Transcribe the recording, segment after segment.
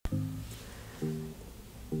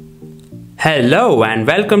Hello and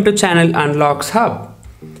welcome to channel Unlocks Hub.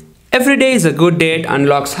 Every day is a good day at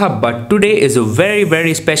Unlocks Hub, but today is a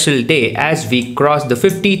very special day as we cross the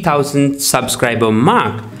 50,000 subscriber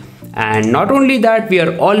mark. And not only that, we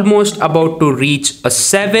are almost about to reach a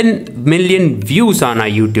 7 million views on our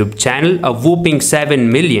YouTube channel, a whooping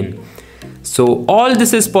 7 million. So all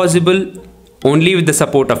this is possible only with the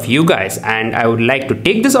support of you guys, and I would like to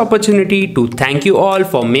take this opportunity to thank you all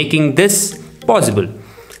for making this possible.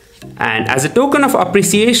 And as a token of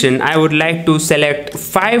appreciation, I would like to select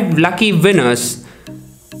 5 lucky winners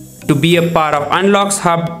to be a part of Unlocks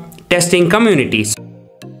Hub testing communities.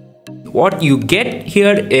 What you get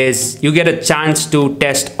here is you get a chance to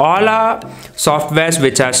test all our softwares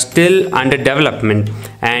which are still under development,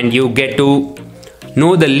 and you get to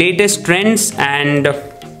know the latest trends and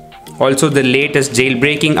also the latest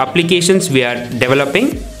jailbreaking applications we are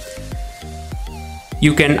developing.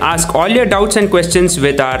 You can ask all your doubts and questions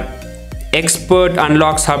with our expert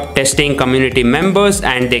Unlocks Hub testing community members,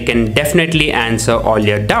 and they can definitely answer all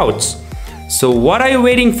your doubts. So what are you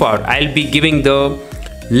waiting for? I'll be giving the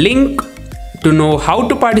link to know how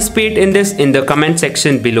to participate in this in the comment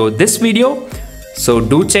section below this video. So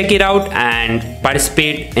do check it out and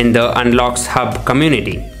participate in the Unlocks Hub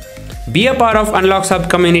community. Be a part of Unlocks Hub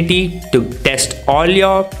community to test all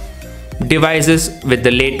your devices with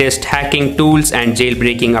the latest hacking tools and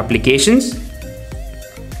jailbreaking applications.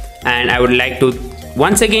 And I would like to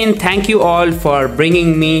once again thank you all for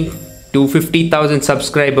bringing me to 50,000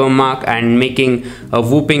 subscriber mark and making a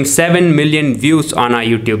whooping 7 million views on our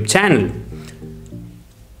YouTube channel.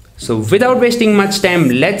 So without wasting much time,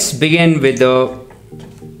 let's begin with the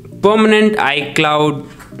permanent iCloud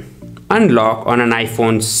unlock on an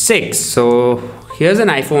iPhone 6. So here's an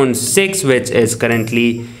iPhone 6 which is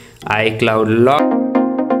currently iCloud locked.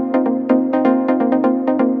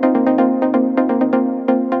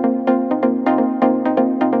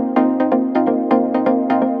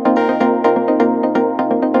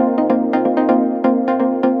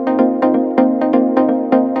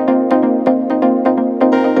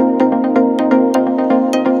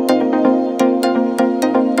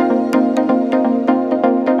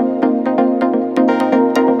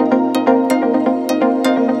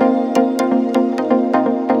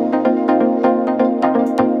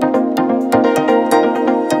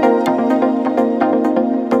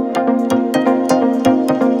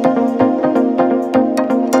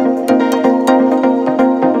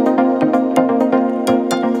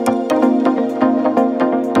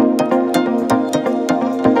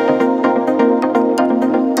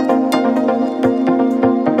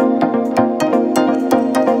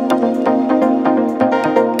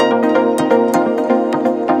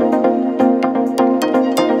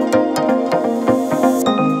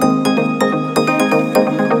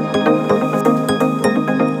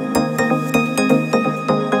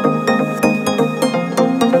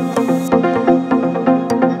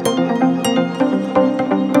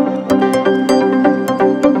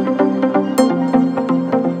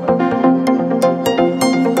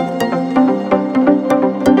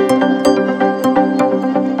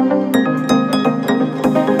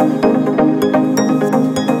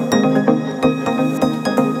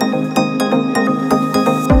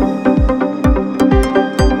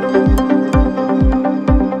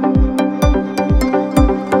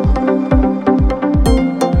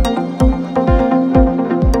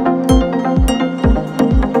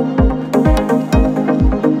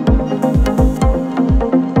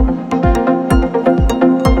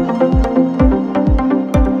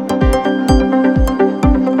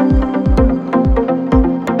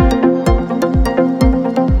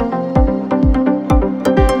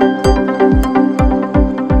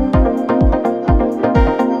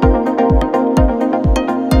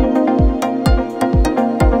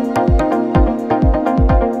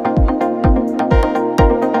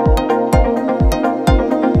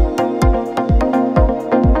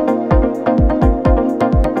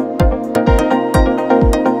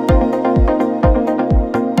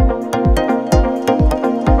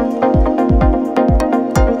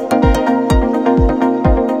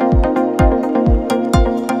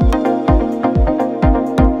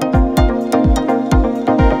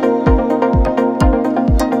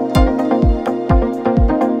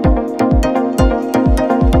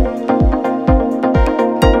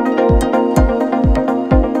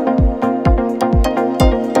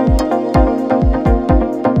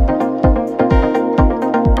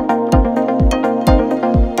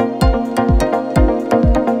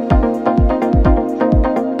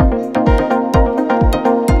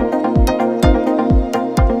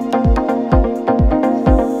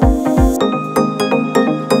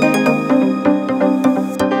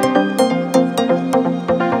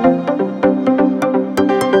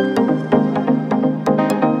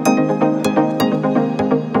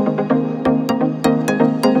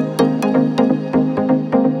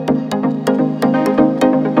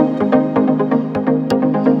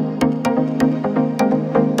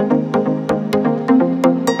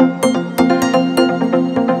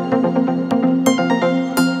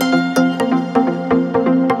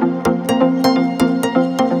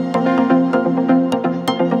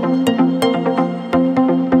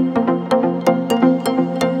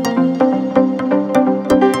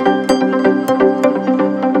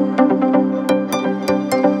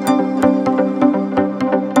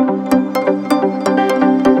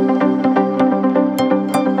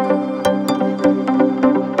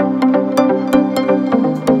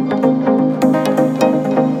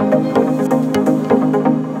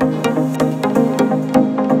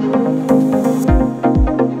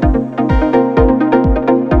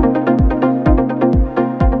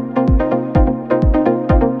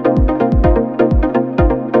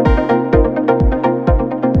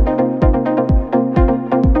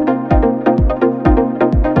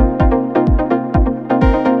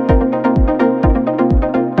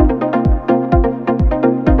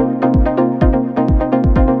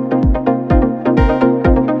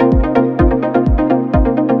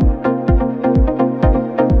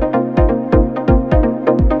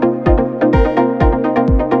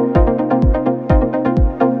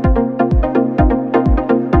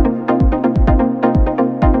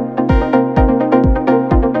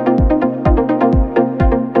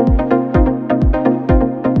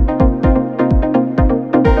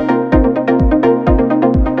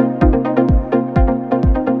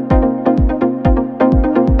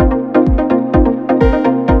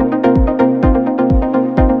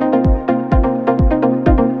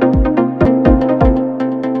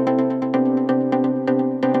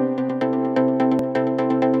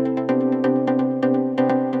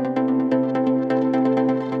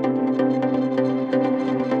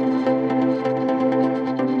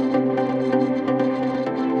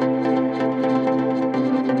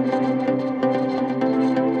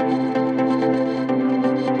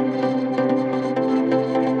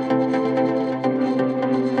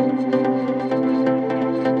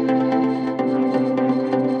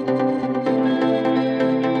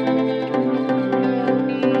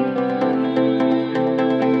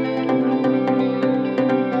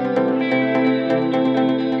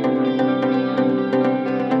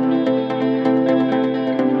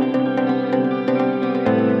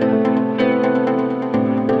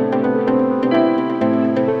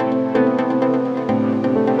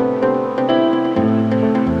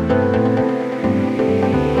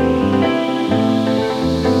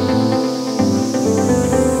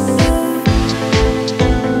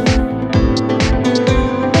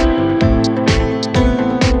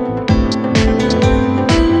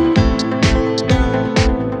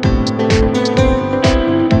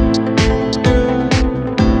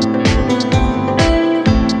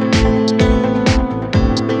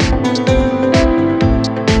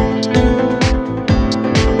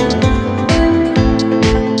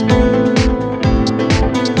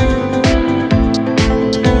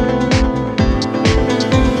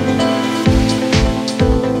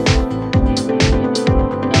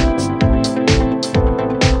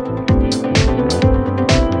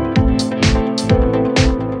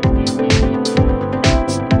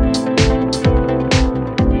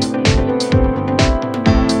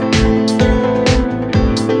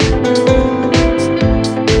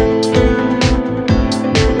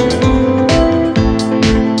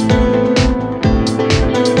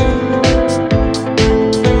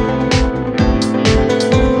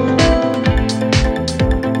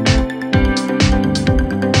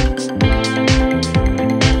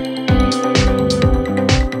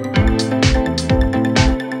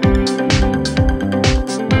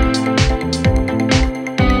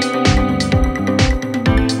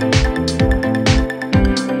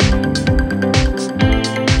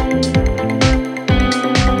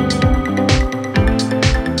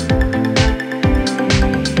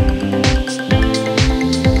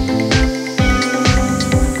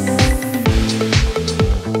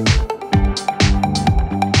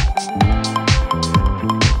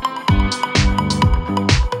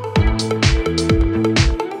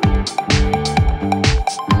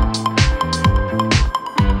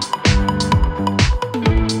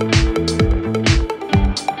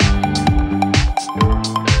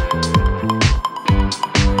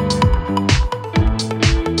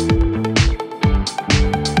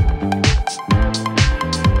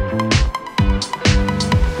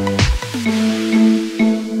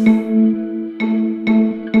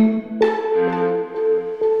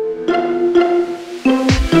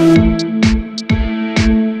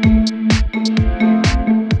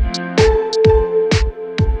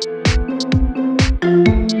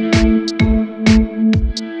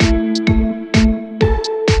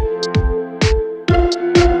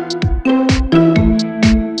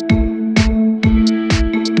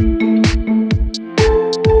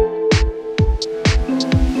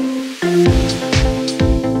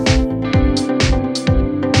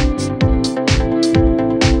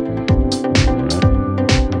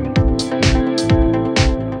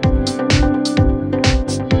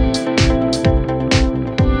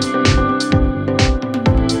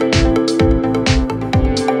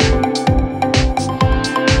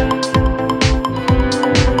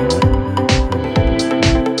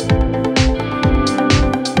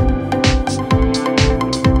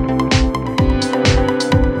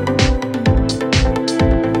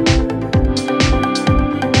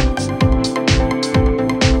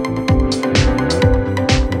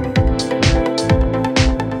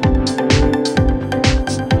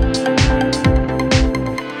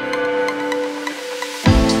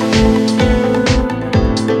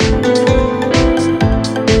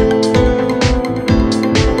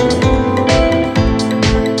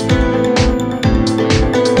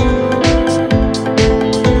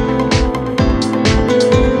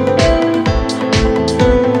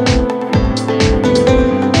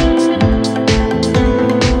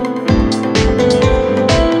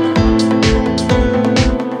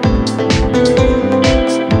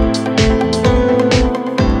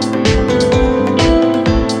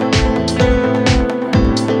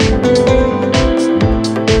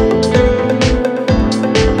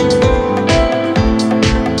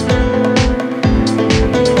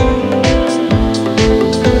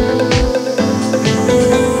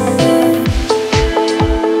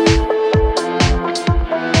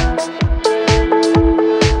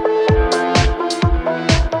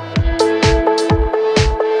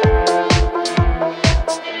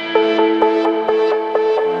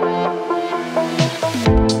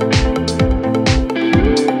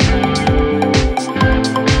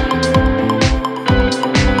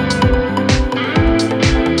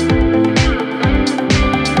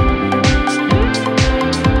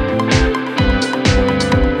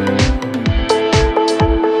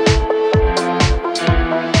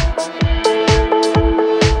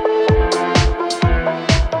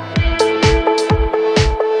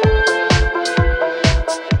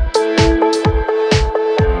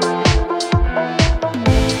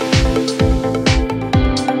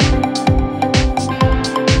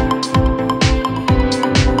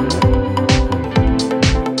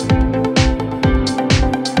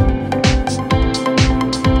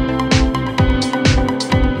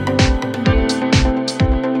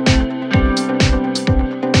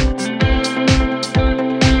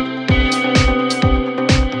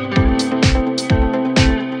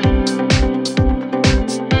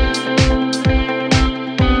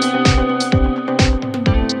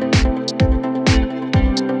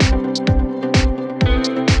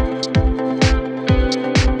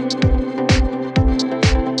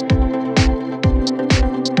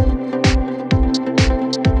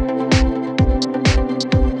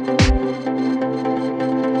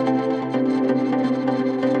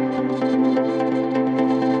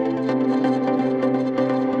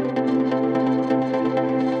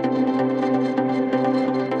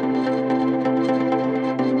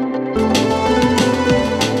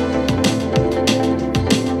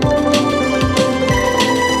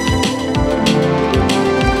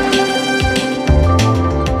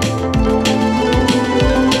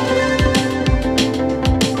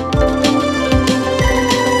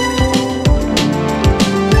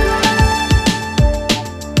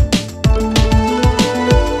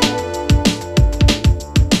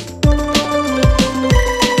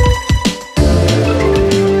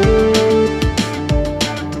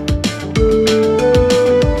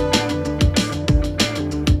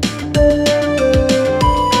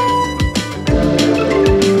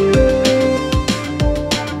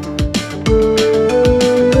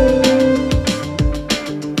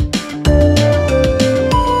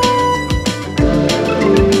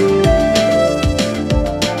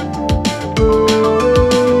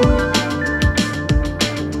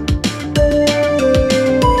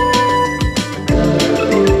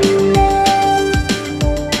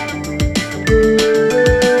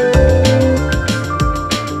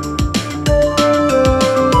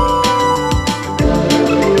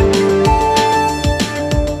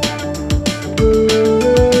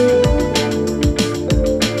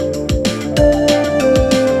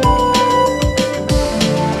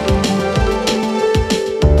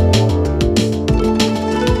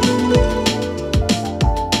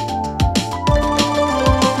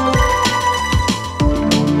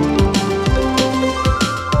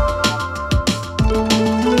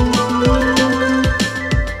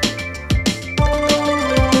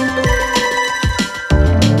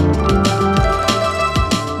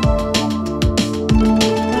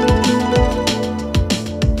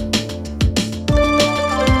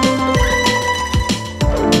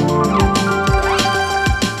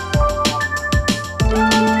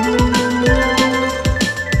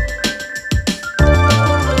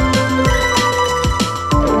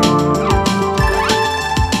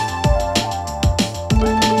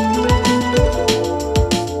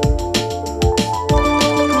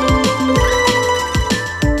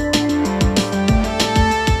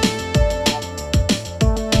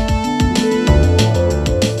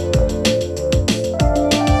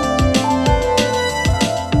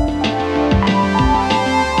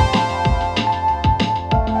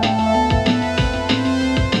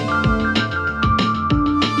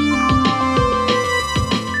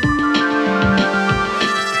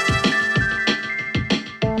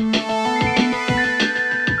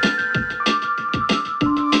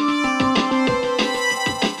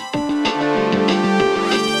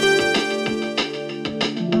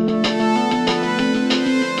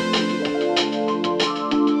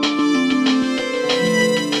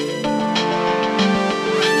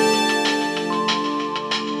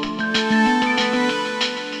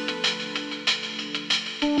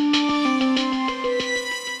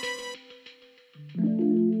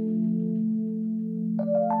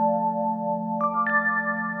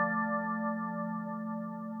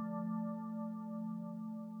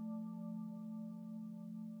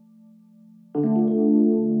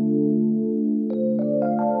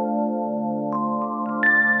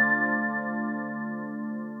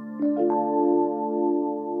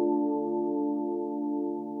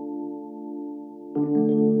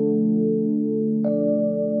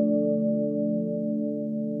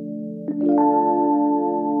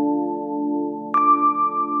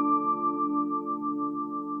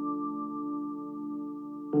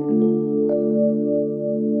 This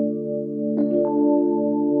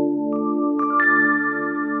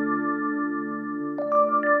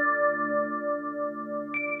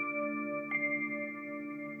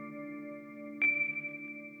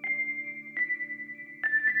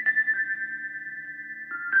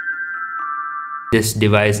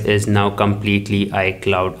device is now completely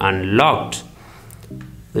iCloud unlocked.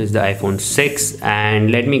 This is the iPhone 6, and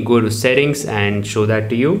let me go to settings and show that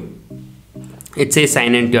to you. It says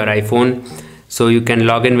sign in to your iPhone, so you can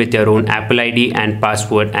log in with your own Apple ID and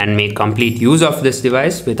password and make complete use of this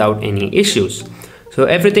device without any issues. So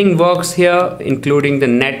everything works here, including the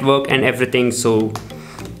network and everything. So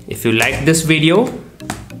if you like this video,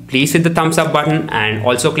 please hit the thumbs up button and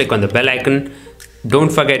also click on the bell icon. Don't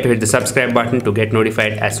forget to hit the subscribe button to get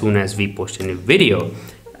notified as soon as we post a new video.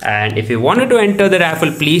 And if you wanted to enter the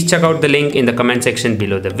raffle, please check out the link in the comment section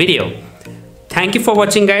below the video. Thank you for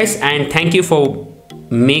watching, guys, and thank you for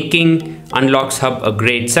making Unlocks Hub a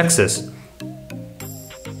great success.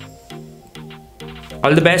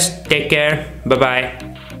 All the best, take care, bye bye.